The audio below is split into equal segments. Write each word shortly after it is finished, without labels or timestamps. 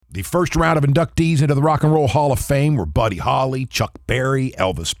The first round of inductees into the Rock and Roll Hall of Fame were Buddy Holly, Chuck Berry,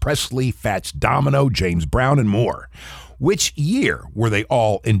 Elvis Presley, Fats Domino, James Brown, and more. Which year were they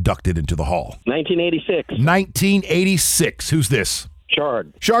all inducted into the Hall? 1986. 1986. Who's this?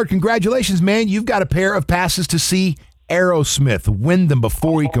 Shard. Shard, congratulations, man. You've got a pair of passes to see Aerosmith. Win them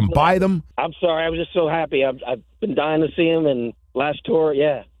before you can buy them. I'm sorry. I was just so happy. I've been dying to see him, and last tour,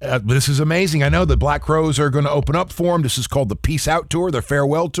 yeah. This is amazing. I know the Black Crowes are going to open up for them. This is called the Peace Out Tour, their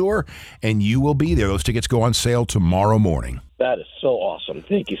farewell tour, and you will be there. Those tickets go on sale tomorrow morning. That is so awesome.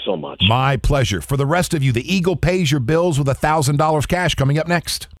 Thank you so much. My pleasure. For the rest of you, the Eagle pays your bills with $1,000 cash coming up next.